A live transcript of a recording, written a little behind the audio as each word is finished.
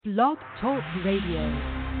Blog Talk Radio.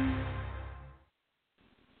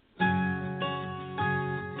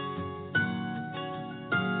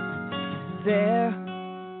 There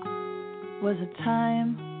was a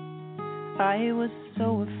time I was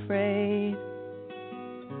so afraid,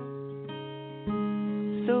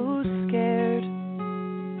 so scared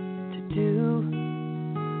to do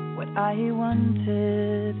what I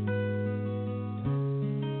wanted.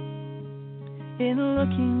 In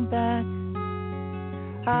looking back,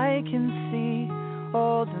 I can see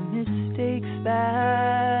all the mistakes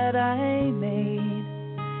that I made,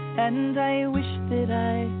 and I wish that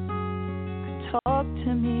I talk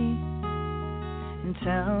to me and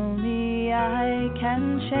tell me I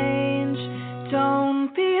can change.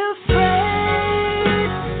 Don't be afraid,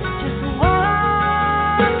 just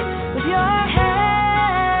walk with your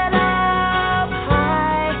head up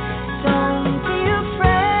high. Don't be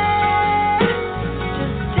afraid,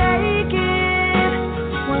 just take it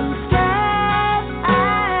one step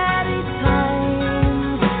at a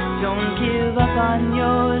time. Don't give up on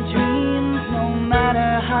your dreams, no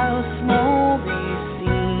matter how small.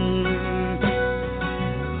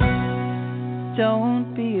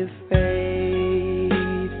 Don't be afraid.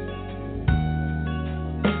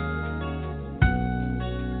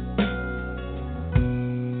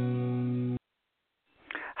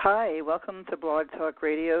 Hi, welcome to Blog Talk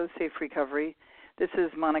Radio, Safe Recovery. This is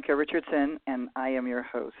Monica Richardson, and I am your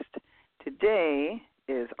host. Today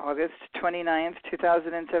is August 29th,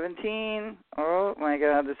 2017. Oh, my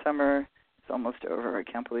God, the summer is almost over. I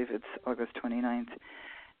can't believe it's August 29th.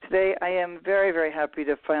 Today, I am very, very happy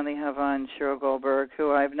to finally have on Shira Goldberg,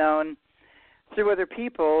 who I've known through other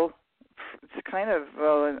people. It's kind of,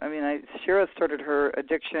 Shira started her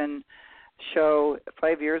addiction show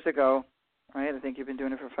 5 years ago, right? I think you've been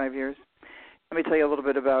doing it for 5 years. Let me tell you a little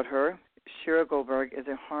bit about her. Shira Goldberg is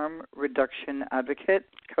a harm reduction advocate,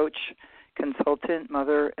 coach, consultant,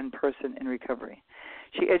 mother, and person in recovery.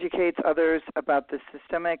 She educates others about the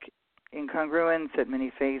systemic incongruence that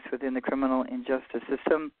many face within the criminal injustice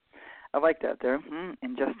system. I like that there,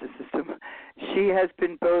 injustice system. She has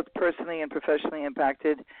been both personally and professionally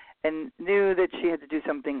impacted and knew that she had to do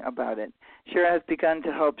something about it. Shira has begun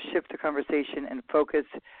to help shift the conversation and focus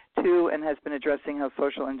to and has been addressing how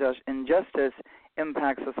social injustice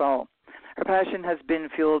impacts us all. Her passion has been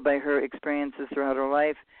fueled by her experiences throughout her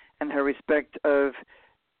life and her respect of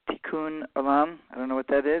Tikkun Olam. I don't know what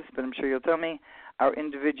that is, but I'm sure you'll tell me. Our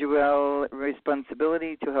individual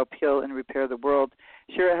responsibility to help heal and repair the world.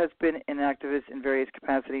 Shira has been an activist in various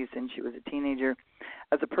capacities since she was a teenager.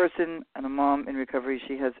 As a person and a mom in recovery,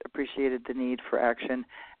 she has appreciated the need for action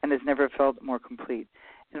and has never felt more complete.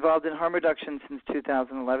 Involved in harm reduction since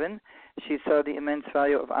 2011, she saw the immense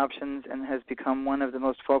value of options and has become one of the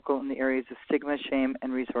most vocal in the areas of stigma, shame,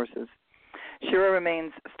 and resources. Shira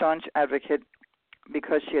remains a staunch advocate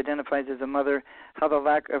because she identifies as a mother, how the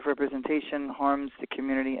lack of representation harms the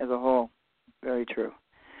community as a whole. Very true.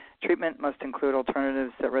 Treatment must include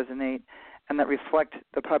alternatives that resonate and that reflect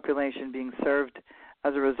the population being served.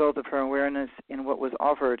 As a result of her awareness in what was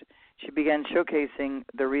offered, she began showcasing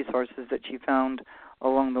the resources that she found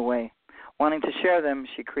along the way. Wanting to share them,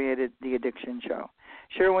 she created the Addiction Show.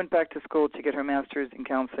 Shira went back to school to get her master's in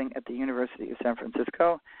counseling at the University of San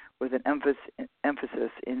Francisco with an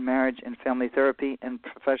emphasis in marriage and family therapy and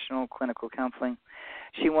professional clinical counseling.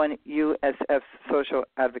 She won USF's Social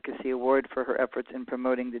Advocacy Award for her efforts in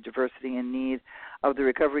promoting the diversity and need of the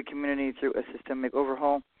recovery community through a systemic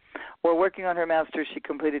overhaul. While working on her master's, she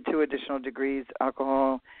completed 2 additional degrees,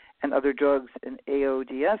 alcohol and other drugs in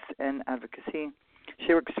AODS and advocacy.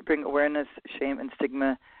 She works to bring awareness, shame, and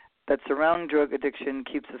stigma that surround drug addiction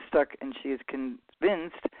keeps us stuck, and she is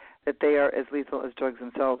convinced that they are as lethal as drugs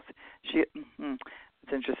themselves. It's an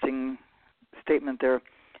interesting statement there.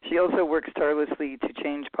 She also works tirelessly to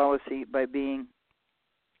change policy by being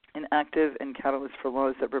an active and catalyst for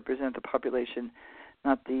laws that represent the population,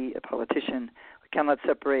 not the politician. We cannot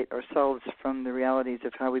separate ourselves from the realities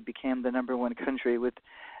of how we became the #1 country with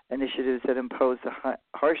initiatives that impose the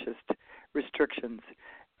harshest restrictions.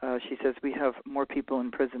 She says, we have more people in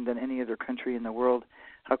prison than any other country in the world.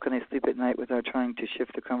 How can I sleep at night without trying to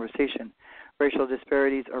shift the conversation? Racial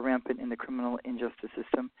disparities are rampant in the criminal injustice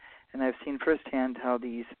system, and I've seen firsthand how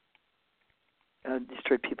these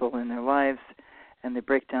destroy people in their lives and the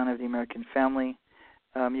breakdown of the American family.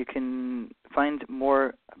 You can find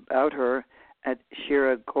more about her at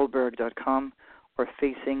shiragoldberg.com or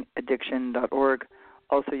facingaddiction.org.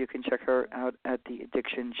 Also, you can check her out at The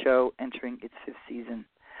Addiction Show, entering its 5th season.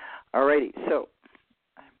 Alrighty, so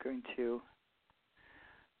I'm going to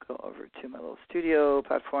go over to my little studio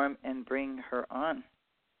platform and bring her on.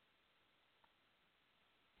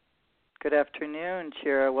 Good afternoon,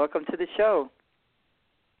 Shira. Welcome to the show.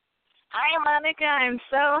 Hi, Monica. I'm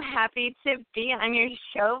so happy to be on your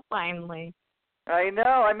show finally. I know.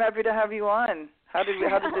 I'm happy to have you on. How did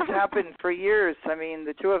this happen for years? I mean,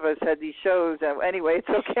 the two of us had these shows. Anyway,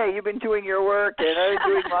 it's okay. You've been doing your work, and I'm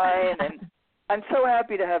doing mine, and I'm so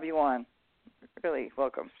happy to have you on. Really,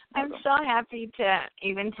 welcome. I'm so happy to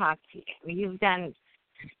even talk to you.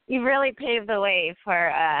 You've really paved the way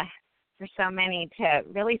for so many to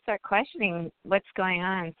really start questioning what's going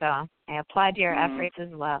on. So I applaud your efforts as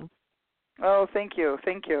well. Oh, thank you.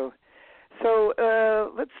 So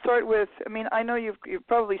let's start with, I know you've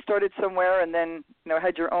probably started somewhere and then,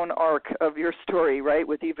 had your own arc of your story, right,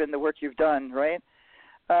 with even the work you've done, right?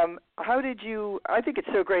 How did you, I think it's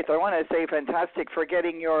so great, though. I want to say fantastic for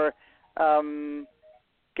getting your,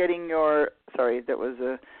 sorry, that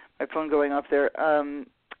was my phone going off there,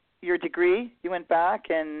 your degree. You went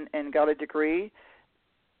back and got a degree,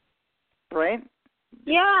 right?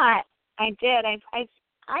 Yeah, I did.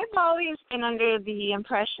 I've always been under the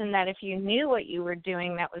impression that if you knew what you were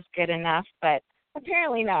doing, that was good enough, but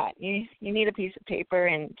apparently not. You need a piece of paper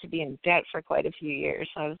and to be in debt for quite a few years.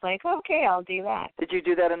 So I was like, okay, I'll do that. Did you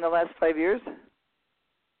do that in the last 5 years?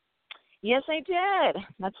 Yes, I did.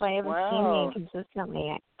 That's why you haven't seen me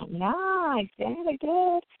consistently. Yeah, I did.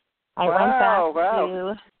 I went back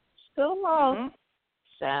to school. Mm-hmm.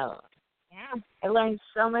 So, yeah, I learned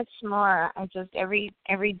so much more. I just, every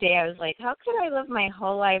day I was like, how could I live my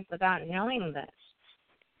whole life without knowing this?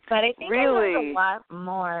 But I think I learned a lot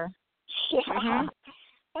more. Yeah. Mm-hmm.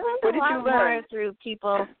 I learned a lot more through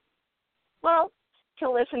people, to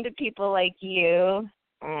listen to people like you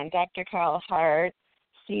and Dr. Carl Hart,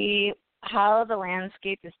 see how the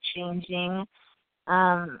landscape is changing,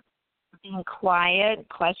 being quiet,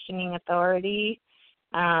 questioning authority,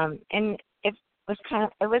 and it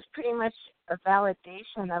was pretty much a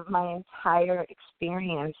validation of my entire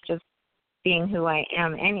experience, just being who I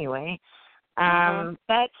am anyway.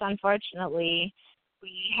 But unfortunately,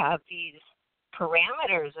 we have these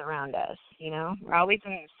parameters around us, We're always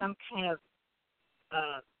in some kind of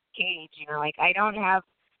cage, like I don't have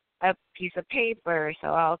a piece of paper, so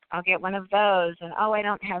I'll get one of those, and I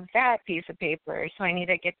don't have that piece of paper, so I need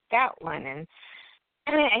to get that one. And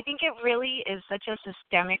I think it really is such a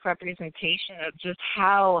systemic representation of just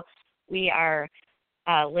how we are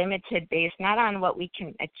limited based not on what we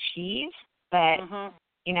can achieve, but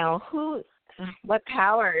what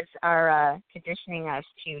powers are conditioning us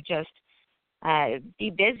to just be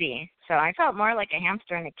busy. So I felt more like a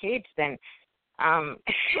hamster in a cage than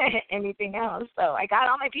anything else. So I got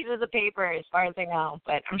all my pieces of paper as far as I know,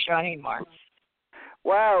 but I'm sure I need more.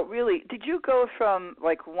 Wow, really? Did you go from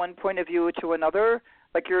like one point of view to another?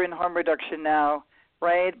 Like you're in harm reduction now,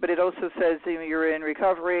 right? But it also says you're in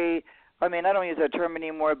recovery. I don't use that term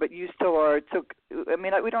anymore, but you still are. So,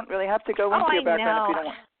 we don't really have to go into your background if you don't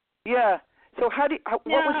want. Yeah. So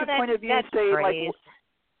what was your point of view?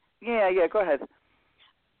 Yeah, go ahead.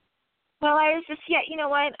 Well, I was just, you know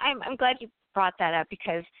what? I'm glad you brought that up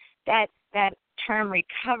because that term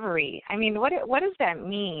recovery, what does that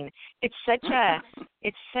mean? It's such a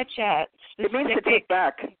specific, it means to take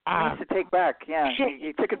back. It means to take back, yeah.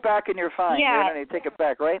 You took it back and you're fine. Yeah. You take it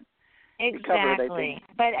back, right? Exactly.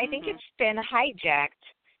 But I think it's been hijacked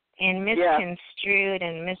and misconstrued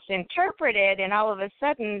and misinterpreted, and all of a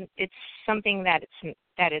sudden it's something that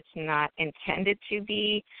it's not intended to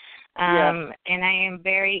be. And I am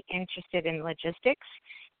very interested in logistics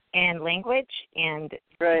and language, and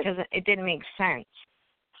it didn't make sense.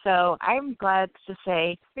 So I'm glad to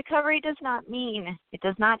say recovery does not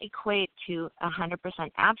equate to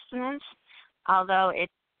 100% abstinence, although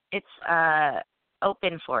it's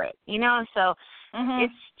open for it, So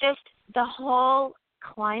it's just the whole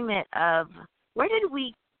climate of where did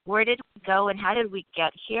we go and how did we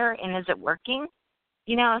get here and is it working?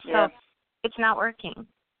 So it's not working.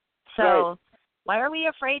 So why are we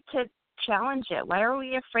afraid to challenge it? Why are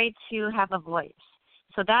we afraid to have a voice?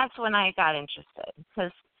 So that's when I got interested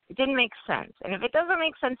because it didn't make sense. And if it doesn't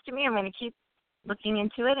make sense to me, I'm going to keep looking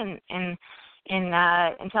into it and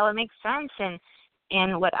until it makes sense.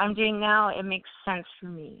 And what I'm doing now, it makes sense for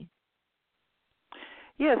me.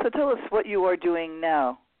 Yeah, so tell us what you are doing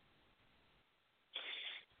now.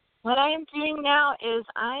 What I am doing now is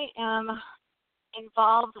I am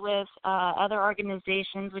involved with other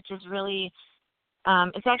organizations, which is really,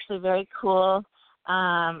 it's actually very cool.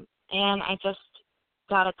 And I just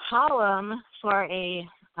got a column for a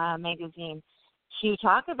magazine to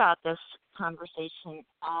talk about this conversation.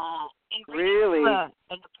 Really?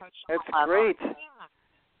 That's great. Yeah.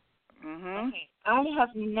 Okay. I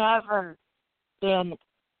have never been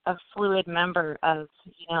a fluid member of,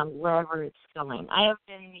 wherever it's going. I have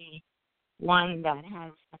been the one that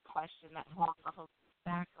has a question that holds the whole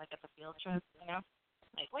back, like at the field trip,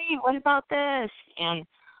 like, wait, what about this? And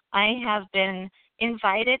I have been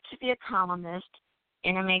invited to be a columnist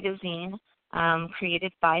in a magazine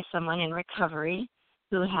created by someone in recovery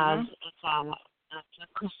who has a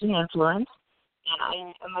Christian influence. And I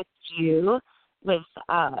am a Jew with,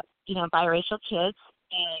 biracial kids,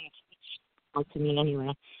 and to me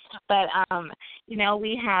anyway. But,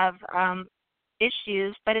 we have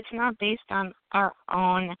issues, but it's not based on our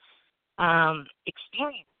own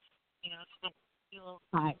experience. It's been fueled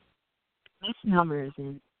by misnomers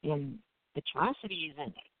and atrocities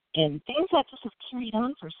and things that just have carried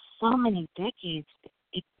on for so many decades.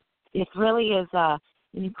 It really is an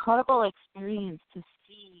incredible experience to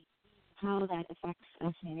see how that affects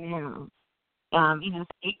us now.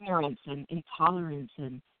 Ignorance and intolerance,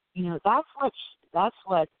 and that's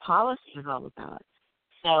what policy is all about.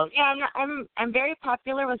 So yeah, I'm very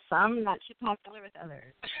popular with some, not too popular with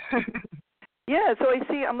others. Yeah, so I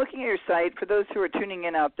see. I'm looking at your site. For those who are tuning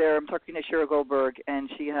in out there, I'm talking to Shira Goldberg, and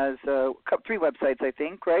she has 3 websites, I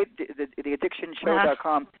think, right?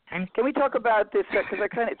 TheAddictionShow.com. Can we talk about this? Because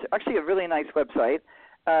it's actually a really nice website.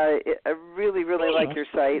 I really, really like your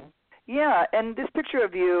site. Yeah, and this picture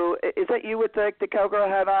of you, is that you with the cowgirl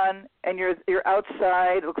hat on, and you're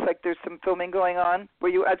outside? It looks like there's some filming going on. Were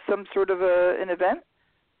you at some sort of an event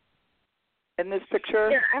in this picture?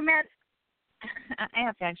 Yeah, I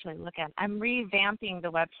have to actually look at it. I'm revamping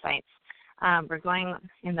the websites. We're going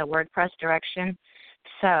in the WordPress direction,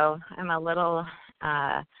 so I'm a little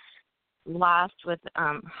lost with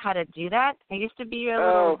how to do that. I used to be a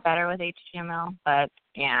little better with HTML, but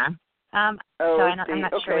yeah. So I'm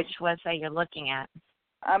not sure which website you're looking at.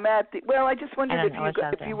 I'm at I just wondered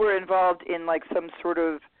if you were involved in like some sort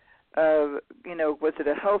of, was it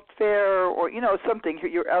a health fair or, something?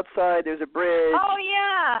 You're outside, there's a bridge. Oh,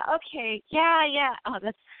 yeah. Okay. Yeah. Oh,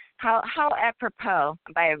 that's how apropos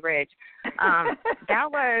by a bridge.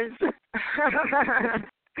 That was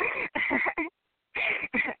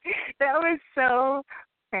that was so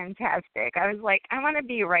fantastic. I was like, I want to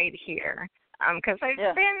be right here. Because I've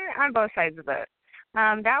been on both sides of it.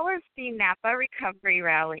 That was the Napa Recovery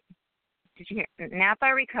Rally. Did you hear?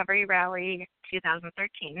 Napa Recovery Rally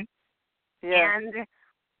 2013. Yeah. And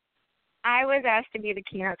I was asked to be the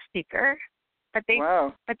keynote speaker, but they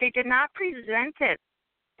did not present it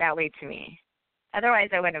that way to me. Otherwise,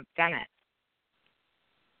 I would have done it.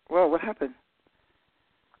 Well, what happened?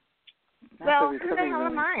 Who the hell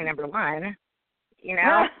am I, number one? And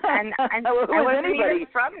I wasn't even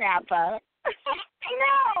from Napa. I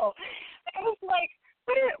know. I was like,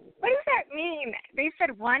 what does that mean? They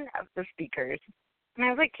said one of the speakers. And I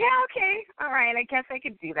was like, yeah, okay, all right, I guess I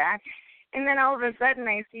could do that. And then all of a sudden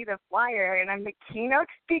I see the flyer and I'm the keynote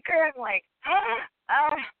speaker. I'm like, I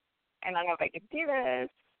don't know if I could do this.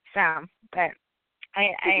 So, but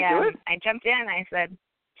I jumped in. I said,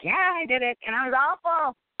 yeah, I did it. And I was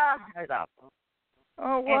awful. I was awful.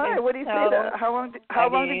 Oh, why? What do you say? How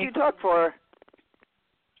long did you talk for?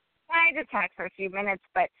 I just talked for a few minutes,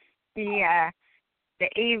 but the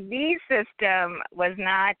AV system was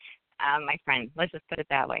not my friend. Let's just put it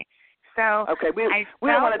that way. So okay, we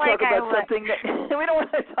don't want to talk about something that we don't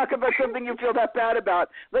want to talk about something you feel that bad about.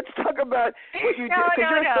 Let's talk about what you did because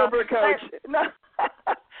you're a sober coach.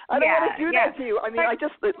 I don't want to do that to you. I mean,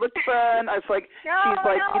 it looked fun. I was like,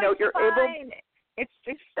 you're fine. able. It's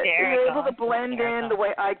hysterical. You're able to blend in the way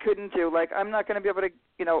I couldn't do. Like, I'm not going to be able to,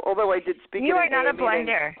 although I did speak. You are not a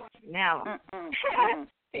blender. No.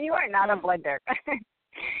 You are not a blender.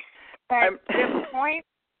 But the point.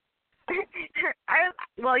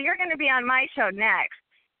 You're going to be on my show next.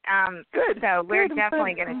 Good. So we're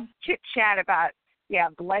definitely going to chit chat about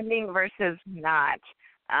blending versus not.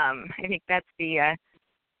 I think that's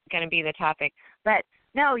going to be the topic. But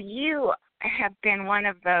no, you have been one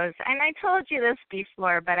of those, and I told you this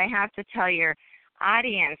before, but I have to tell your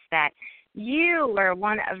audience that you were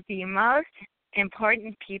one of the most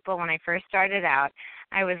important people when I first started out.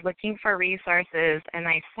 I was looking for resources, and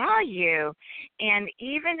I saw you, and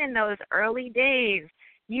even in those early days,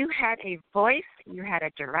 you had a voice, you had a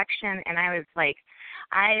direction, and I was like,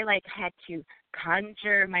 I had to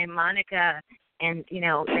conjure my Monica, and,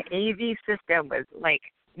 the AV system was like,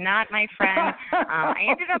 not my friend. I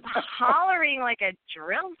ended up hollering like a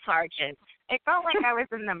drill sergeant. It felt like I was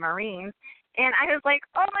in the Marines. And I was like,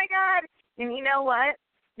 oh, my God. And you know what?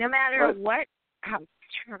 No matter how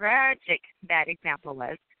tragic that example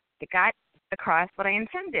was, it got across what I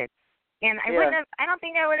intended. And I don't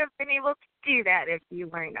think I would have been able to do that if you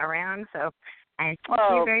weren't around. So Thank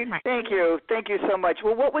you very much. Thank you so much.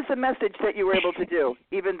 Well, what was the message that you were able to do,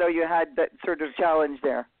 even though you had that sort of challenge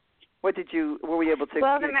there? Were we able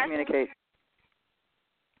to communicate?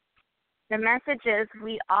 The message is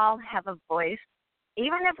we all have a voice,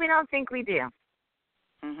 even if we don't think we do.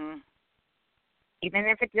 Mm-hmm. Even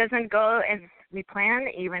if it doesn't go as we planned,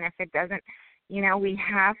 even if it doesn't, we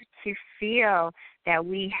have to feel that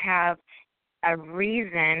we have a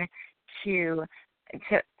reason to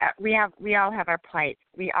we all have our plight.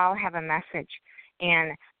 We all have a message.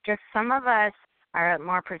 And just some of us are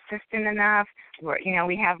more persistent enough.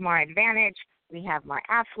 We have more advantage. We have more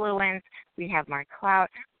affluence. We have more clout.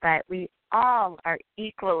 But we all are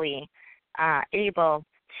equally able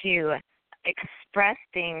to express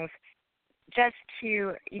things just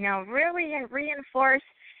to, really reinforce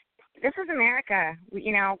this is America.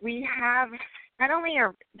 We have not only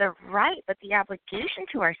the right, but the obligation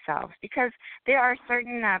to ourselves, because there are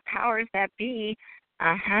certain powers that be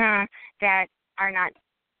that are not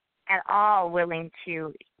at all willing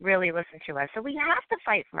to really listen to us. So we have to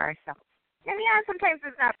fight for ourselves. And sometimes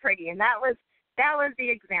it's not pretty, and that was the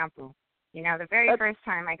example. The very first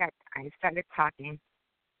time I started talking.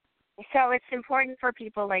 So it's important for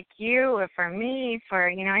people like you, or for me, for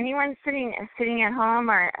anyone sitting at home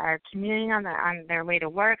or commuting on their way to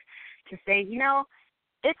work, to say,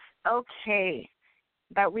 it's okay,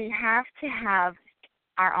 but we have to have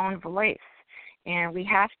our own voice, and we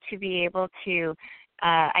have to be able to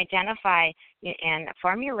identify and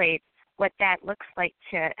formulate what that looks like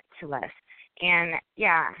to us. And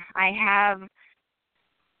I have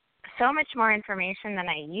so much more information than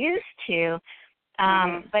I used to,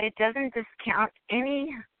 but it doesn't discount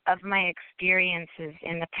any of my experiences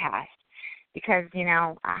in the past, because,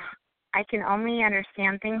 I can only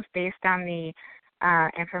understand things based on the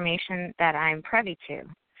information that I'm privy to.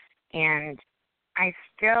 And I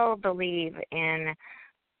still believe in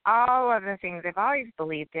all of the things I've always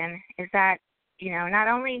believed in, is that, not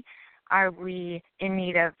only are we in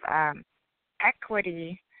need of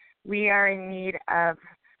equity, we are in need of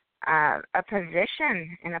a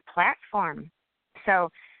position and a platform.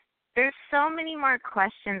 So there's so many more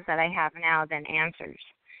questions that I have now than answers.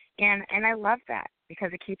 And I love that,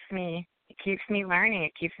 because it keeps me learning,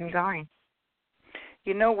 it keeps me going.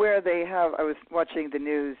 Where they have, I was watching the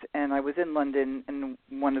news, and I was in London, and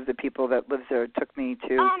one of the people that lives there took me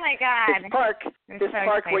to this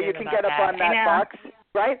park where you can get up on that box,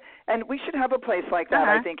 right? And we should have a place like that,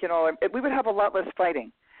 I think, we would have a lot less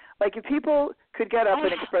fighting. Like, if people could get up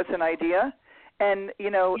and express an idea, and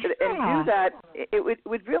and do that, it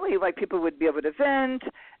would really, like, people would be able to vent.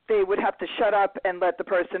 They would have to shut up and let the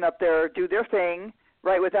person up there do their thing,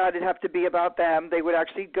 right, without it have to be about them. They would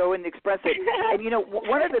actually go and express it. And,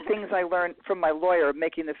 one of the things I learned from my lawyer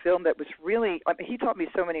making the film that was really, he taught me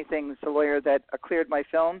so many things, the lawyer that cleared my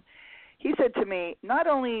film. He said to me, not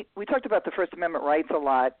only, we talked about the First Amendment rights a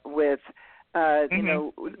lot with,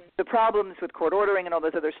 the problems with court ordering and all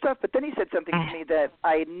this other stuff, but then he said something to me that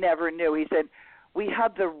I never knew. He said, we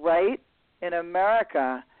have the right in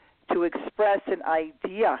America to express an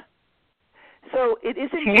idea. So it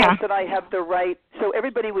isn't just that I have the right. So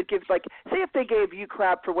everybody would give, like, say if they gave you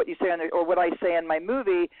crap for what you say or what I say in my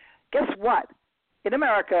movie, guess what? In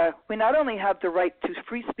America, we not only have the right to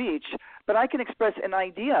free speech, but I can express an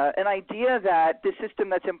idea that the system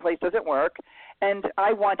that's in place doesn't work, and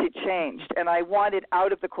I want it changed, and I want it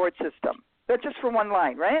out of the court system. That's just for one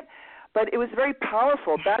line, right? But it was very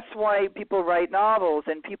powerful. That's why people write novels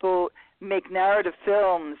and people make narrative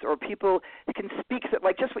films, or people can speak,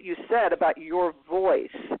 like just what you said about your voice,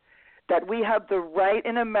 that we have the right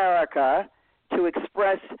in America to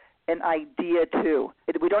express an idea too.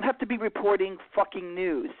 We don't have to be reporting fucking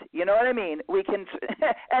news. You know what I mean? We can,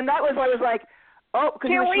 and that was, I was like, oh,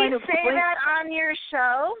 can we say that on your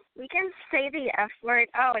show? We can say the F word.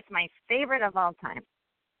 Oh, it's my favorite of all time.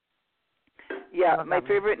 Yeah, my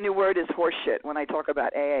favorite new word is horseshit when I talk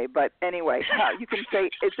about AA. But anyway, you can say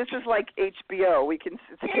this is like HBO.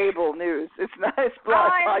 It's cable news. It's not a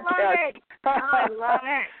podcast. I love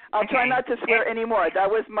it. I'll try not to swear anymore. That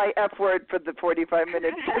was my F word for the 45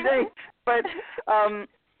 minutes today. But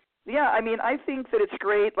I think that it's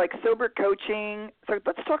great, like sober coaching. So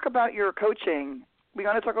let's talk about your coaching. We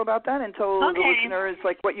want to talk about that and tell the listeners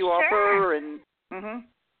like what you offer and.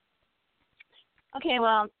 Okay,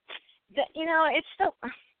 well. It's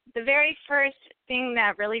the very first thing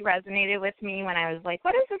that really resonated with me when I was like,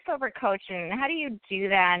 what is a sober coach and how do you do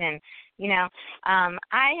that? And,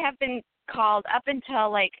 I have been called up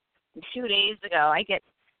until like 2 days ago. I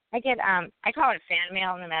call it fan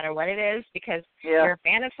mail no matter what it is, because you're a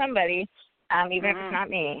fan of somebody, even if it's not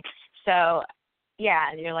me. So,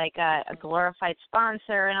 you're like a glorified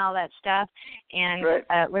sponsor and all that stuff. And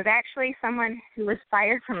was actually someone who was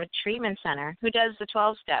fired from a treatment center who does the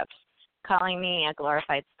 12 steps calling me a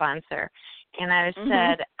glorified sponsor. And I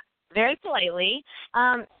said very politely,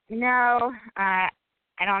 no, I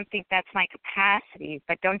don't think that's my capacity,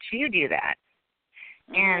 but don't you do that.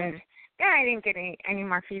 And I didn't get any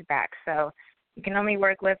more feedback. So you can only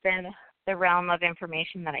work within the realm of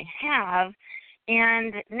information that I have.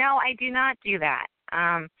 And no, I do not do that.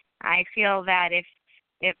 I feel that if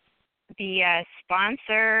the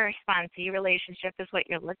sponsee relationship is what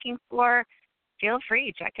you're looking for, feel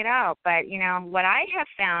free, check it out. But, what I have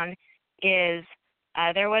found is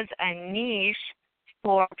there was a niche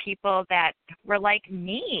for people that were like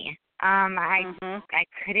me. I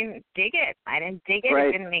couldn't dig it. I didn't dig it.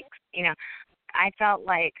 It didn't make, I felt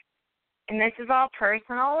like, and this is all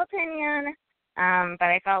personal opinion, but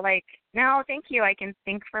I felt like, no, thank you. I can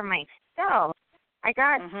think for myself. I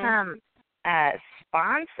got some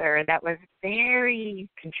sponsor that was very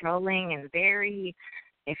controlling and very,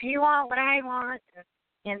 if you want what I want,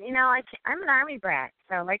 and I'm an Army brat,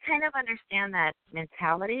 so I kind of understand that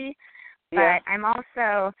mentality. But I'm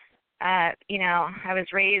also, I was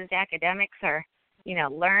raised academics are,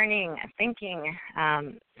 learning, thinking,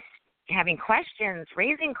 having questions,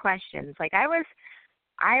 raising questions. Like I was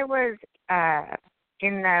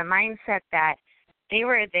in the mindset that they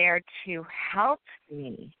were there to help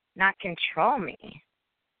me, not control me.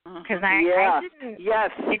 Because I didn't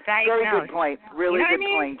get diagnosed. Very good point. Really good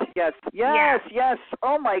point. Yes.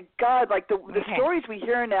 Oh my God! Like the stories we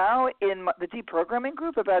hear now in the deprogramming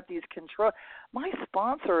group about these control. My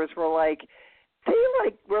sponsors were like,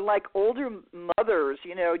 were like older mothers,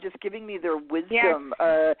 just giving me their wisdom.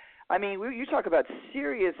 I mean, you talk about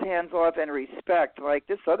serious hands off and respect. Like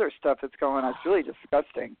this other stuff that's going on is really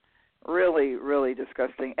disgusting. Really, really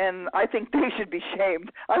disgusting. And I think they should be shamed.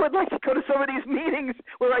 I would like to go to some of these meetings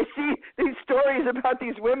where I see these stories about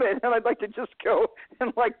these women, and I'd like to just go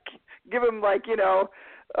and, give them, I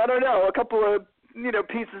don't know, a couple of,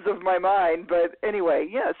 pieces of my mind. But anyway,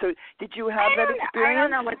 so did you have that experience? I don't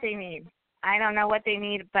know what they need. I don't know what they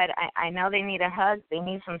need, but I know they need a hug. They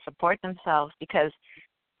need some support themselves, because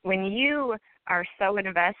when you are so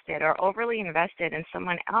invested or overly invested in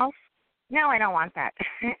someone else, no, I don't want that.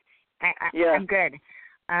 I'm good.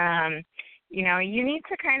 You need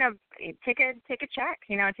to kind of take a check,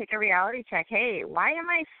 take a reality check. Hey, why am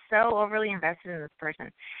I so overly invested in this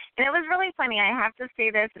person? And it was really funny. I have to say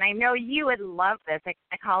this, and I know you would love this.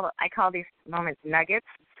 I call these moments nuggets.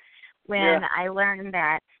 When I learned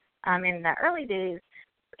that in the early days,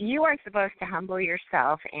 you are supposed to humble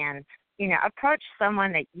yourself and, approach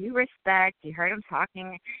someone that you respect. You heard them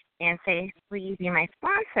talking, and say, "Will you be my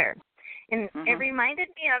sponsor?" And it reminded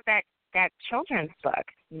me of that children's book,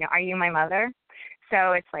 Are You My Mother?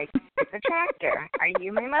 So it's like, it's a tractor. Are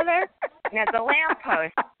you my mother? And it's a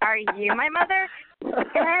lamppost. Are you my mother? And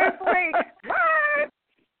I was like, what?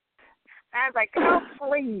 I was like, oh,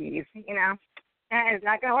 please, that is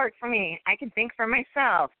not going to work for me. I can think for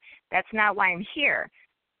myself. That's not why I'm here.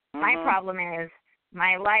 My problem is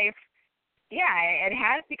my life, it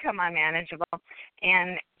has become unmanageable.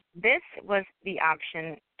 And this was the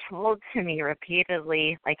option told to me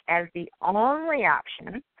repeatedly, like as the only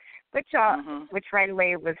option, which right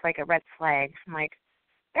away was like a red flag. I'm like,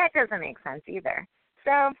 that doesn't make sense either.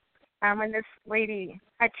 So when this lady,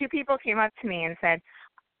 two people came up to me and said,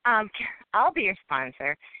 I'll be your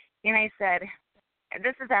sponsor. And I said,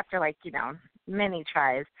 this is after many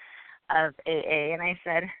tries of AA. And I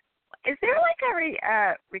said, is there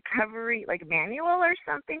a recovery manual or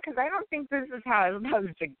something? Because I don't think this is how it's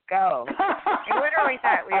supposed to go. I literally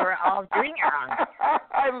thought we were all doing it wrong.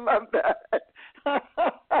 I love that.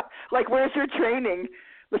 Where's your training?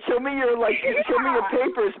 Show me your show me your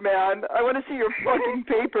papers, man. I want to see your fucking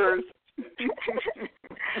papers.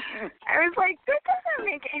 I was like, this doesn't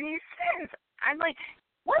make any sense. I'm like,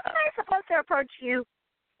 wasn't I supposed to approach you?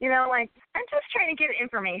 I'm just trying to get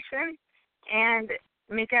information and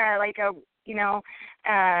make an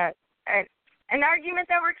argument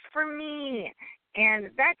that works for me,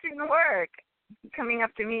 and that didn't work. Coming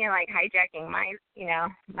up to me and hijacking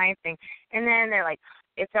my thing, and then they're like,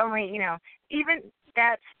 it's only even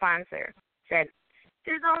that sponsor said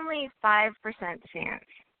there's only 5% chance.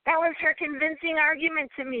 That was her convincing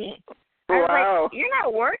argument to me. I was like, you're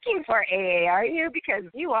not working for AA, are you? Because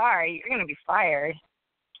you are. You're going to be fired.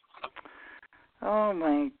 Oh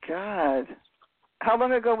my God. How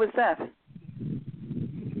long ago was that?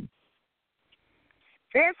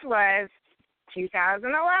 This was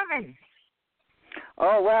 2011.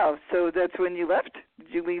 Oh, wow. So that's when you left?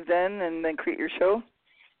 Did you leave then and then create your show?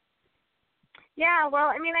 Yeah, well,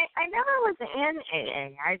 I mean, I never was in AA.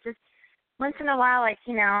 I just, once in a while, like,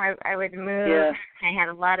 I would move. Yeah. I had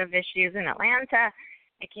a lot of issues in Atlanta.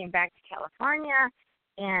 I came back to California,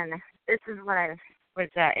 and this is what I was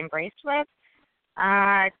embraced with.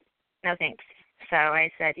 No thanks. So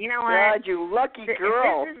I said, you know what? God, you lucky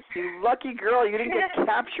girl. You lucky girl. You didn't get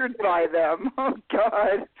captured by them. Oh,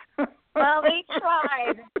 God. Well, they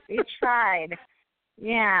tried. They tried.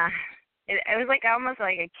 Yeah. It was like almost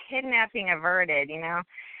like a kidnapping averted, And I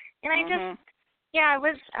just, I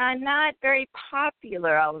was not very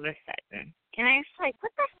popular all of a sudden. And I was like,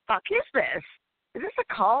 what the fuck is this? Is this a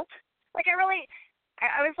cult? Like, I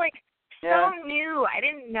was like so new. I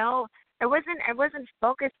didn't know. I wasn't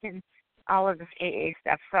focused in all of this AA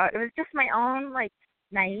stuff. So it was just my own, like,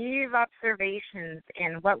 naive observations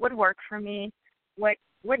and what would work for me, what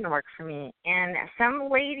wouldn't work for me. And some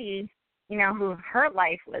lady, who her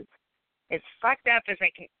life was as fucked up as I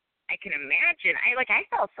can imagine. I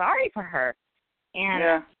felt sorry for her.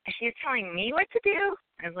 And she was telling me what to do.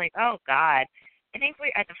 I was like, oh, God. I think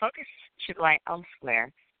the focus should lie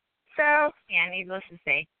elsewhere. So, needless to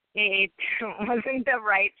say, it wasn't the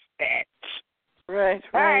right fit. Right.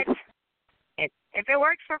 But if it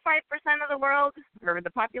works for 5% of the world or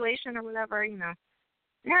the population or whatever,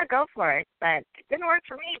 go for it. But it didn't work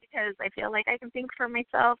for me because I feel like I can think for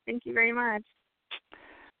myself. Thank you very much.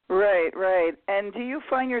 Right. And do you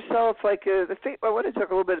find yourself like I want to talk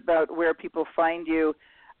a little bit about where people find you.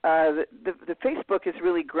 The Facebook has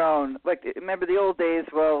really grown. Like, remember the old days?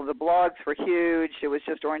 Well, the blogs were huge. It was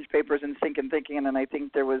just orange papers and thinking, and I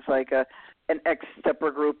think there was like an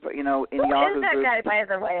ex-stepper group, in Yahoo Who is that group. guy, by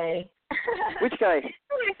the way? Which guy?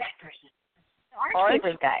 Who is that person? The orange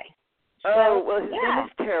paper guy. Oh, well, his name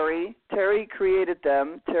is Terry. Terry created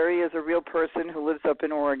them. Terry is a real person who lives up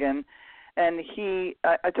in Oregon. And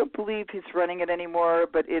I don't believe he's running it anymore,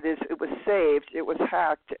 but it was saved. It was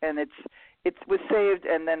hacked, and it was saved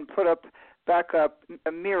and then back up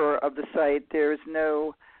a mirror of the site. There's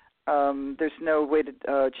no way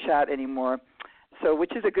to chat anymore. So,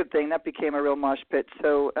 which is a good thing. That became a real mosh pit.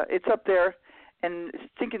 So it's up there, and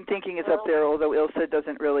Thinking is up there. Although Ilsa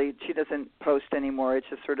she doesn't post anymore. It's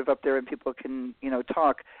just sort of up there, and people can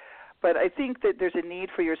talk. But I think that there's a need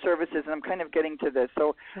for your services, and I'm kind of getting to this.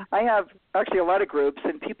 So I have actually a lot of groups,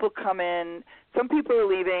 and people come in. Some people are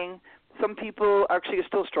leaving. Some people actually are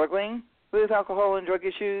still struggling with alcohol and drug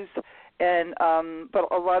issues. And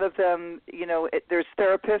but a lot of them, there's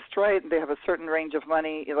therapists, right? They have a certain range of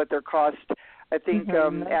money at their cost. I think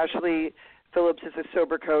Ashley Phillips is a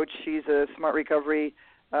sober coach. She's a smart recovery.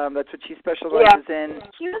 That's what she specializes in.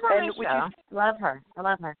 She was on my show. Love her. I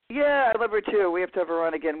love her. Yeah, I love her too. We have to have her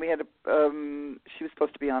on again. We had she was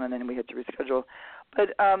supposed to be on, and then we had to reschedule.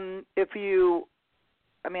 But I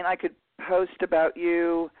could post about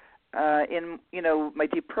you in my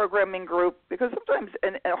deprogramming group, because sometimes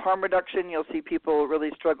in harm reduction you'll see people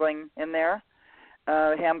really struggling in there.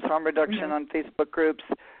 Ham's harm reduction on Facebook groups,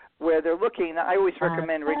 where they're looking. I always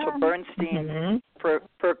recommend Rachel Bernstein for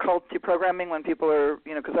cult deprogramming when people are,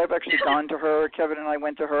 because I've actually gone to her. Kevin and I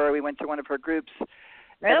went to her. We went to one of her groups.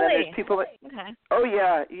 Really? And then there's people Oh,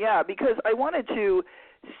 yeah, because I wanted to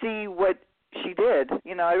see what she did.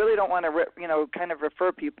 I really don't want to, kind of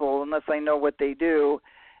refer people unless I know what they do.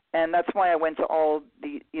 And that's why I went to all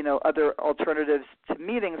the, other alternatives to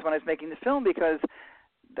meetings when I was making the film, because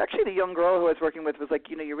actually the young girl who I was working with was like,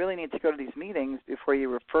 you really need to go to these meetings before you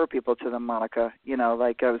refer people to them, Monica.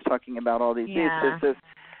 Like I was talking about all these this.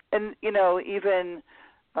 And, even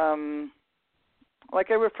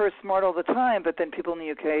like I refer SMART all the time, but then people in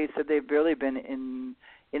the UK said they've really been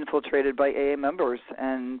infiltrated by AA members.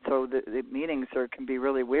 And so the meetings can be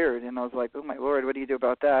really weird. And I was like, oh, my Lord, what do you do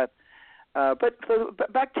about that? But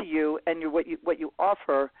back to you and what you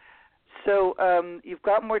offer. So you've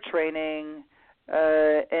got more training.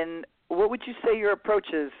 And what would you say your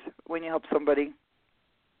approach is when you help somebody?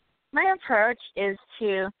 My approach is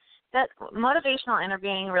that motivational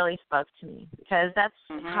interviewing really spoke to me, because that's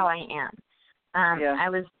how I am. I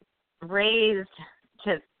was raised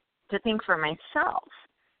to think for myself.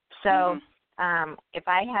 So if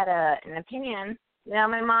I had an opinion,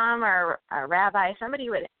 my mom or a rabbi, somebody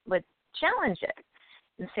would challenge it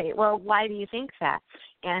and say, well, why do you think that?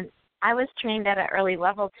 And I was trained at an early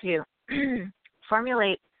level to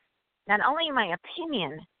formulate not only my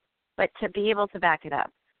opinion, but to be able to back it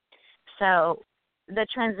up. So the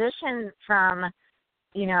transition from,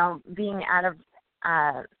 being out of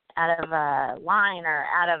line or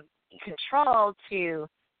out of control to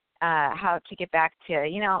how to get back to,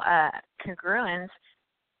 congruence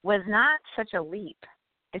was not such a leap.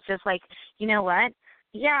 It's just like, you know what?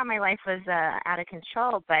 Yeah, my life was out of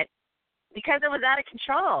control, but because it was out of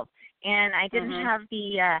control, and I didn't have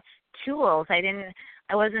the tools.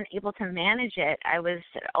 I wasn't able to manage it. I was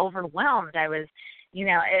overwhelmed. I was,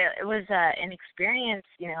 it was an experience.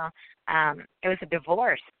 It was a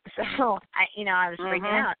divorce, so I was freaking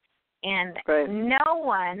out, and no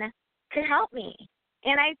one could help me.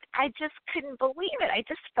 And I just couldn't believe it. I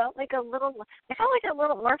just felt like a little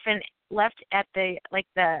orphan left at the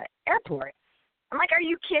airport. I'm like, are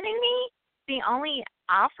you kidding me? The only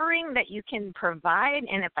offering that you can provide,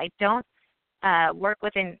 and if I don't work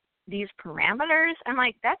within these parameters, I'm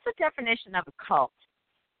like, that's the definition of a cult.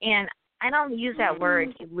 And I don't use that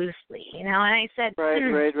word loosely, And I said,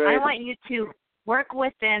 I want you to work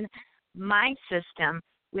within my system,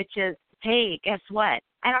 which is, hey, guess what?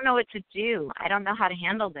 I don't know what to do. I don't know how to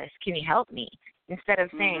handle this. Can you help me? Instead of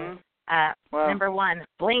saying, number one,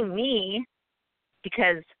 blame me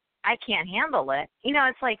because I can't handle it.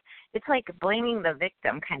 It's like blaming the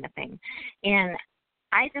victim kind of thing. And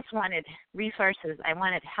I just wanted resources. I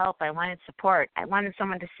wanted help. I wanted support. I wanted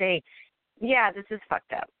someone to say, yeah, this is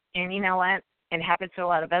fucked up. And you know what? It happens to a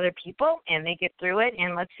lot of other people, and they get through it.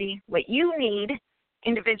 And let's see what you need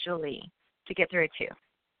individually to get through it too.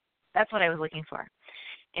 That's what I was looking for.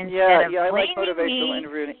 I like motivational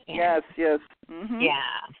interviewing. Yes. Mm-hmm.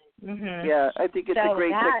 Yeah. Mm-hmm. Yeah, I think it's a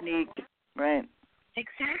great technique. Right.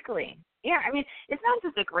 Exactly. Yeah, I mean, it's not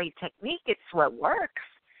just a great technique, it's what works.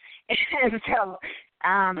 And so,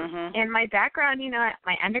 in my background,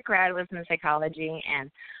 my undergrad was in psychology, and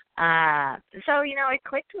so, it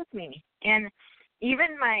clicked with me. And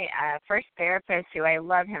even my first therapist, who I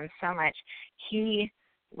love him so much, he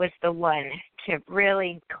was the one to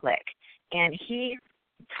really click. And he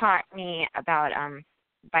taught me about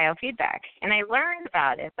biofeedback. And I learned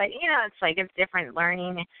about it, but, it's different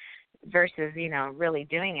learning versus, really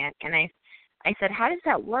doing it. And I said, how does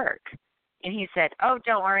that work? And he said, oh,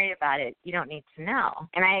 don't worry about it. You don't need to know.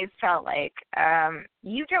 And I felt like,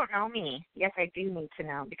 you don't know me. Yes, I do need to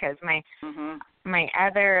know, because my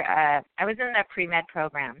other, I was in the pre-med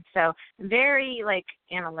program, so very,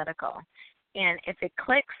 analytical. And if it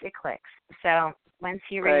clicks, it clicks. So once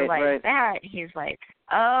he realized that, he's like,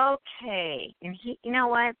 okay. And he, you know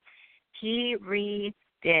what? He redid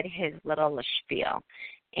his little spiel.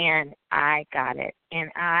 And I got it, and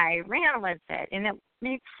I ran with it, and it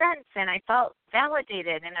made sense, and I felt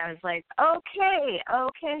validated, and I was like, okay,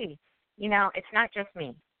 it's not just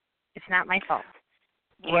me. It's not my fault.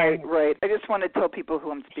 Right. I just want to tell people who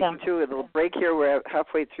I'm speaking to, a little break here. We're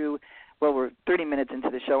halfway through, we're 30 minutes into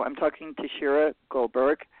the show. I'm talking to Shira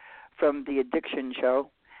Goldberg from The Addiction Show,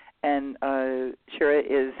 and Shira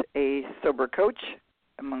is a sober coach,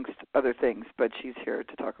 amongst other things, but she's here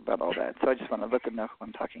to talk about all that. So I just want to let them know who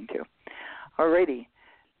I'm talking to. All righty.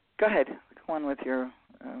 Go ahead. Go on with your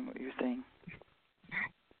what you're saying.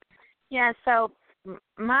 Yeah, so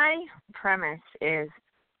my premise is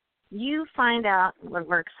you find out what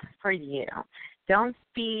works for you. Don't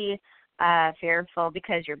be fearful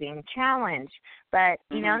because you're being challenged. But,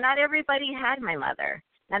 not everybody had my mother.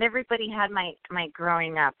 Not everybody had my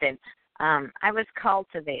growing up. And I was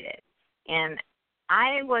cultivated. And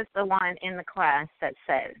I was the one in the class that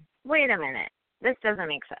said, wait a minute, this doesn't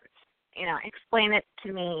make sense. Explain it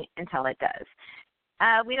to me until it does.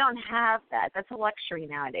 We don't have that. That's a luxury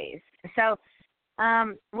nowadays. So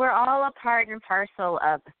we're all a part and parcel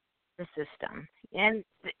of the system. And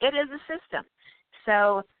it is a system.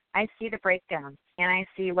 So I see the breakdown, and I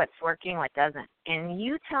see what's working, what doesn't. And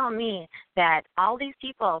you tell me that all these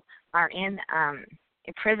people are in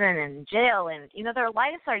prison and jail, and their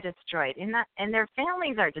lives are destroyed, and their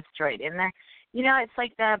families are destroyed, and it's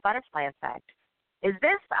like the butterfly effect. Is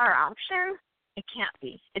this our option? It can't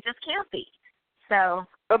be. It just can't be. So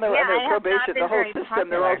and probation, the whole system, popular.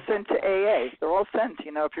 They're all sent to AA. They're all sent.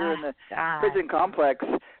 If you're in the prison complex,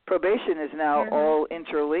 probation is now all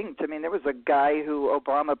interlinked. I mean, there was a guy who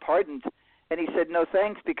Obama pardoned, and he said no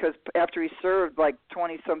thanks because after he served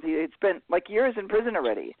 20-something, he'd spent years in prison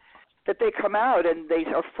already. That they come out and they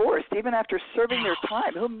are forced, even after serving their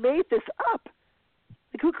time. Who made this up?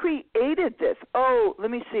 Who created this? Oh, let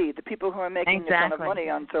me see. The people who are making a ton of money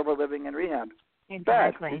on sober living and rehab.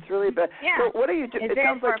 Exactly. Bad. It's really bad. Yeah. So what are you doing? Is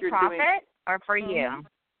it for profit or for you?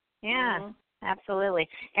 Yeah, absolutely.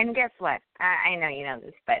 And guess what? I know you know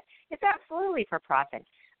this, but it's absolutely for profit.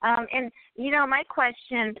 And, my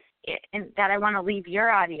question that I want to leave your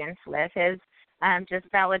audience with is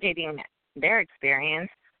just validating their experience.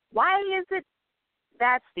 Why is it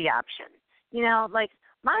that's the option?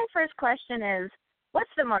 My first question is, what's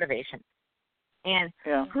the motivation? And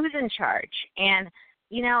who's in charge? And,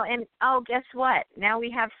 guess what? Now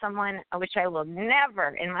we have someone, which I will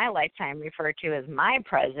never in my lifetime refer to as my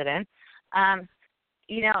president,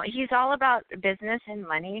 He's all about business and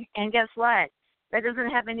money. And guess what? That doesn't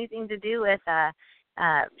have anything to do with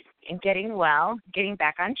getting well, getting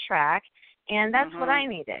back on track. And that's what I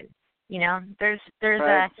needed. There's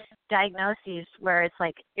right. a diagnosis where it's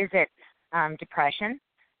like, is it depression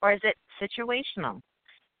or is it situational?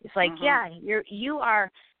 It's like, yeah, you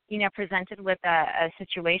are, presented with a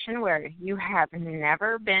situation where you have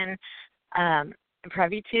never been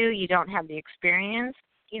privy to. You don't have the experience.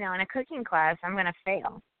 In a cooking class, I'm going to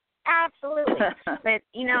fail. Absolutely. But,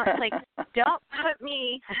 it's like, don't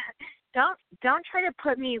try to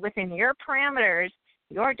put me within your parameters,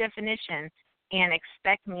 your definition, and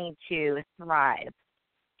expect me to thrive.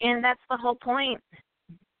 And that's the whole point.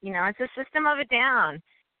 It's a system of a down.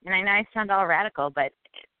 And I know I sound all radical, but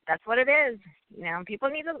that's what it is. People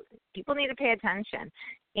need to pay attention.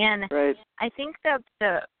 And right. I think that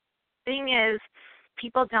the thing is,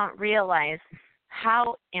 people don't realize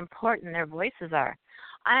how important their voices are.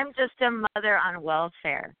 I'm just a mother on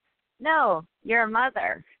welfare. No, you're a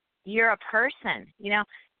mother. You're a person.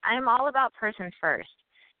 I'm all about person first.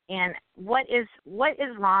 And what is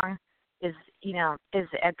wrong is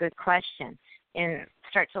a good question, and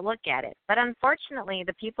start to look at it. But unfortunately,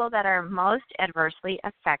 the people that are most adversely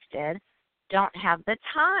affected don't have the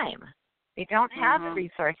time. They don't have the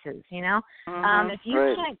resources. If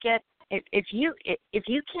you can't get if you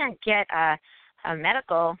can't get a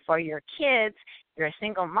medical for your kids, you're a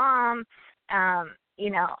single mom.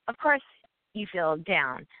 Of course you feel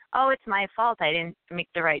down. Oh, it's my fault. I didn't make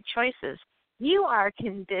the right choices. You are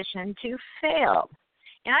conditioned to fail.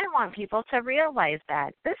 And I want people to realize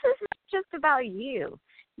that this is not just about you.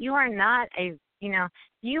 You are not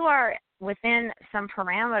you are within some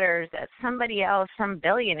parameters that somebody else, some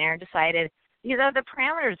billionaire decided these are the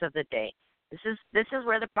parameters of the day. This is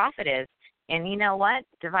where the profit is. And you know what?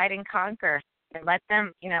 Divide and conquer and let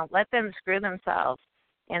them screw themselves.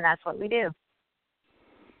 And that's what we do.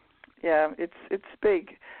 Yeah, it's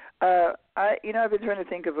big. I've been trying to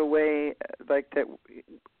think of a way like that. You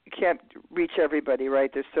can't reach everybody,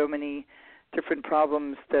 right? There's so many different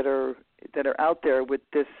problems that are out there with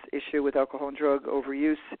this issue with alcohol and drug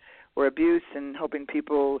overuse or abuse, and helping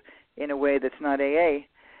people in a way that's not AA.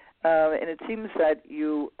 And it seems that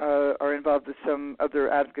you are involved with some other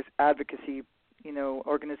advocacy,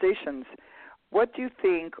 organizations. What do you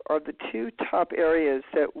think are the two top areas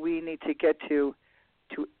that we need to get to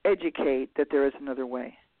educate that there is another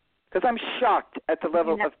way? Because I'm shocked at the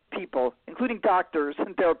level of people, including doctors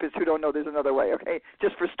and therapists, who don't know there's another way, okay,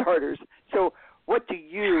 just for starters. So what do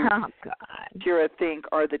you, Shira, think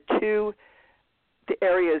are the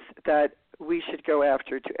areas that we should go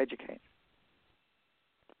after to educate?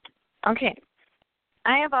 Okay.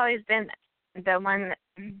 I have always been the one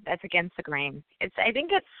that's against the grain. I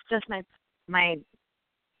think it's just my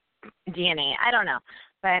DNA. I don't know.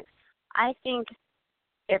 But I think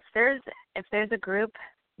if there's a group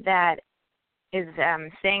that is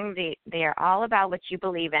saying they are all about what you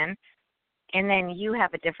believe in, and then you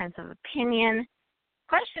have a difference of opinion,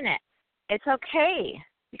 question it. It's okay,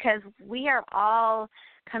 because we are all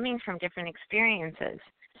coming from different experiences.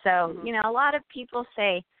 So, a lot of people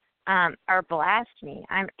say, or blast me,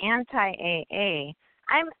 I'm anti-AA.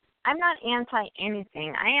 I'm not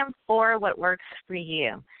anti-anything. I am for what works for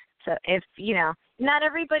you. So if, not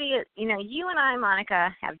everybody, you and I,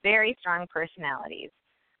 Monica, have very strong personalities.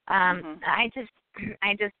 I just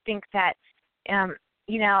think that, I'm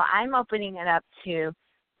opening it up to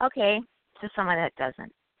someone that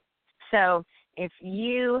doesn't. So if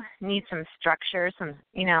you need some structure,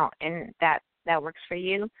 and that works for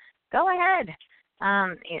you, go ahead.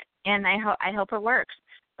 And I hope it works.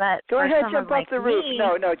 But go ahead, jump off like the roof.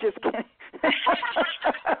 No, just kidding.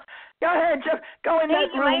 Go ahead, go in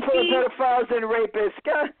that room full of pedophiles and rapists.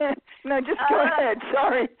 Go ahead. No, just go ahead.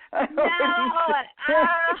 Sorry.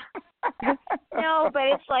 No, but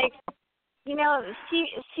it's like,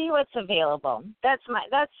 see what's available.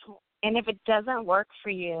 And if it doesn't work for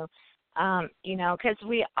you, because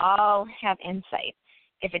we all have insight.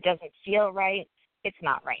 If it doesn't feel right, it's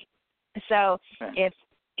not right. So if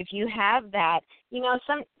you have that,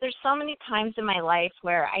 there's so many times in my life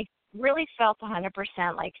where I really felt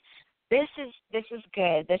 100% like this is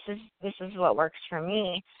good. This is what works for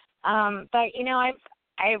me. But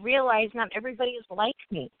I realize not everybody is like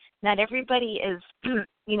me. Not everybody is,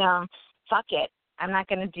 fuck it. I'm not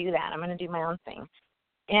going to do that. I'm going to do my own thing.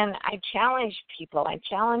 And I challenge people. I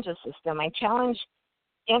challenge a system. And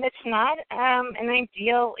it's not an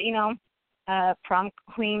ideal, prom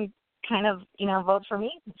queen kind of, vote for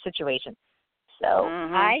me situation. So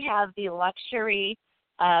I have the luxury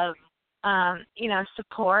of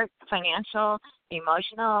support, financial,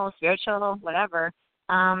 emotional, spiritual, whatever,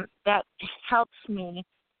 that helps me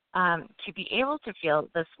to be able to feel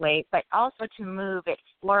this way, but also to move it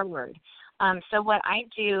forward. So what I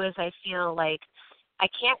do is I feel like I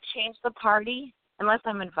can't change the party unless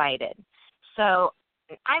I'm invited. So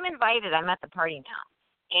I'm invited. I'm at the party now.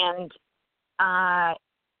 And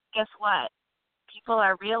guess what? People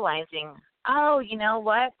are realizing, oh, you know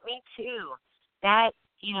what? Me too. That,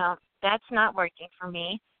 that's not working for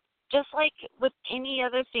me. Just like with any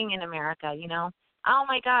other thing in America, oh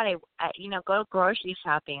my God, I go grocery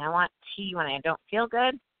shopping. I want tea when I don't feel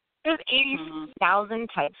good. There's 80,000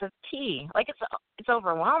 types of tea. Like it's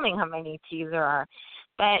overwhelming how many teas there are.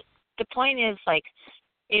 But the point is, like,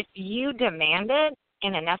 if you demand it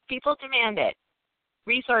and enough people demand it,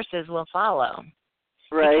 resources will follow.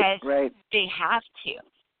 Right, because they have to.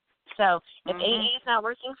 So if AA is not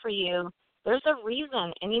working for you, there's a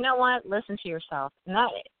reason. And you know what? Listen to yourself.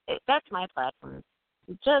 That's my platform.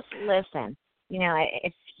 Just listen.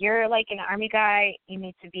 If you're like an Army guy, you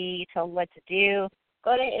need to be told what to do,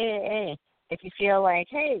 go to AA. If you feel like,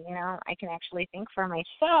 hey, I can actually think for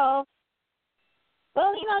myself,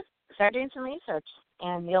 well, start doing some research.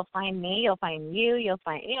 And you'll find me, you'll find you, you'll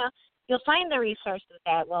find the resources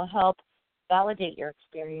that will help validate your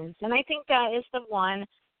experience. And I think that is the one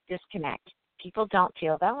disconnect. People don't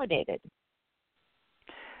feel validated.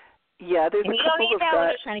 Yeah, there's and a you couple don't need of that when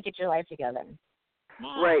you're trying to get your life together.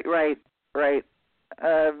 Yeah. Right.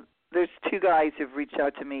 There's two guys who've reached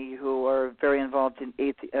out to me who are very involved in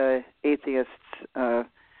atheists'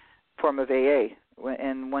 form of AA.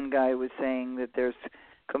 And one guy was saying that there's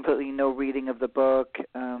completely no reading of the book.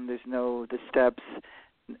 There's the steps.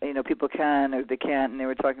 People can or they can't. And they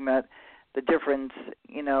were talking about the difference,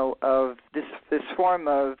 of this form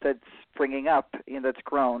of that's springing up, that's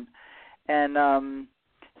grown. And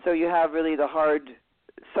so you have really the hard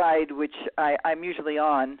side, which I'm usually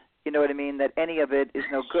on, you know what I mean, that any of it is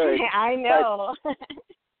no good. I know.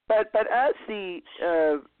 But as the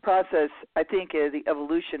process, I think, the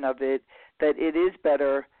evolution of it, that it is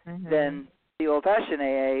better than the old-fashioned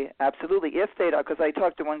AA, absolutely, if they don't, because I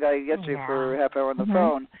talked to one guy yesterday for a half hour on the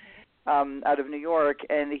phone out of New York,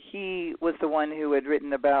 and he was the one who had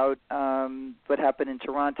written about what happened in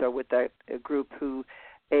Toronto with that group who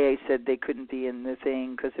AA said they couldn't be in the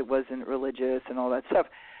thing because it wasn't religious and all that stuff.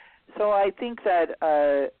 So I think that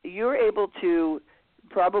you're able to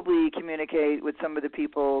probably communicate with some of the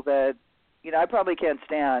people that I probably can't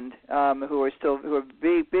stand, who are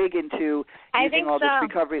big into using all this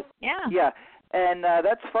recovery. Yeah, and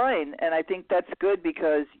that's fine, and I think that's good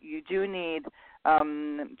because you do need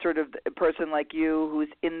sort of a person like you who's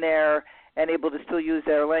in there and able to still use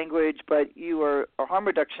their language, but you are a harm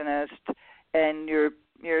reductionist and you're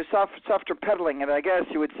softer pedaling it, I guess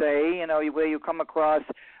you would say, the way you come across.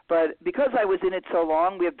 But because I was in it so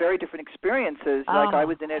long, we have very different experiences. Like I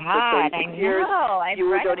was in it for 36 years.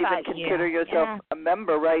 You don't even consider yourself a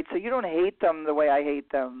member, right? So you don't hate them the way I hate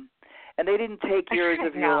them. And they didn't take years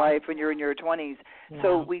of your life when you're in your 20s. No.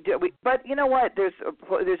 So we do. But you know what? There's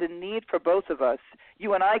a need for both of us.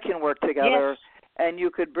 You and I can work together, and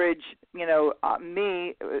you could bridge.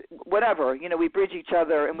 Me, whatever. We bridge each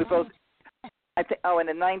other, and we both. I think. Oh, and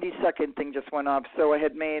a 90-second thing just went off. So I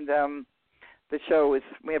had made the show is.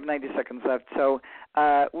 We have 90 seconds left. So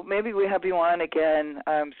maybe we have you on again.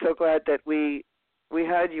 I'm so glad that we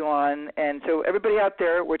had you on. And so everybody out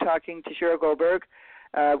there, we're talking to Shira Goldberg.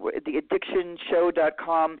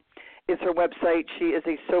 TheAddictionShow.com is her website. She is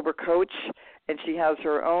a sober coach, and she has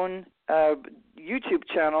her own YouTube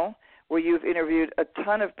channel where you've interviewed a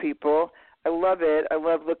ton of people. I love it. I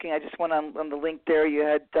love looking. I just went on the link there. You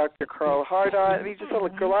had Dr. Carl Hart on. I mean, just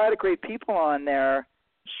a lot of great people on there.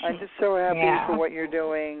 I'm just so happy for what you're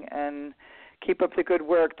doing, and keep up the good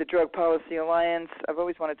work. The Drug Policy Alliance. I've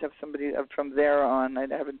always wanted to have somebody from there on. I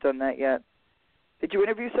haven't done that yet. Did you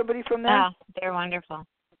interview somebody from there? Oh, they're wonderful.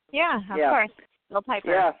 Yeah, of course. Bill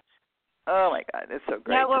Piper. Yeah. Oh, my God. It's so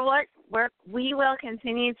great. Yeah, we will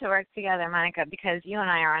continue to work together, Monica, because you and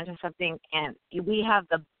I are onto something, and we have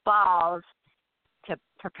the balls to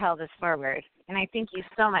propel this forward. And I thank you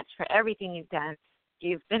so much for everything you've done.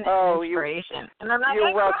 You've been an inspiration. And I'm not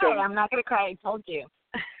going to cry. I'm not going to cry. I told you.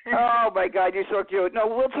 Oh, my God, you're so cute. No,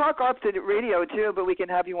 we'll talk off the radio, too, but we can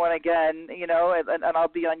have you on again, and I'll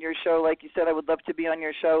be on your show. Like you said, I would love to be on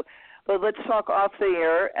your show. But let's talk off the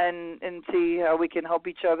air and see how we can help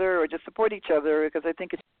each other or just support each other, because I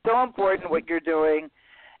think it's so important what you're doing.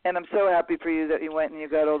 And I'm so happy for you that you went and you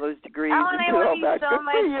got all those degrees. Oh, and I love you so Good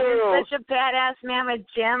much. You're such a badass mama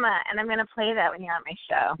jamma, and I'm going to play that when you're on my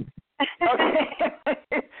show. Okay.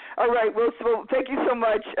 All right. Well, thank you so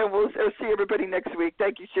much, and we'll see everybody next week.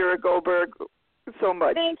 Thank you, Shira Goldberg, so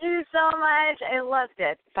much. Thank you so much. I loved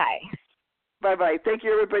it. Bye. Bye-bye. Thank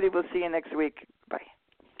you, everybody. We'll see you next week.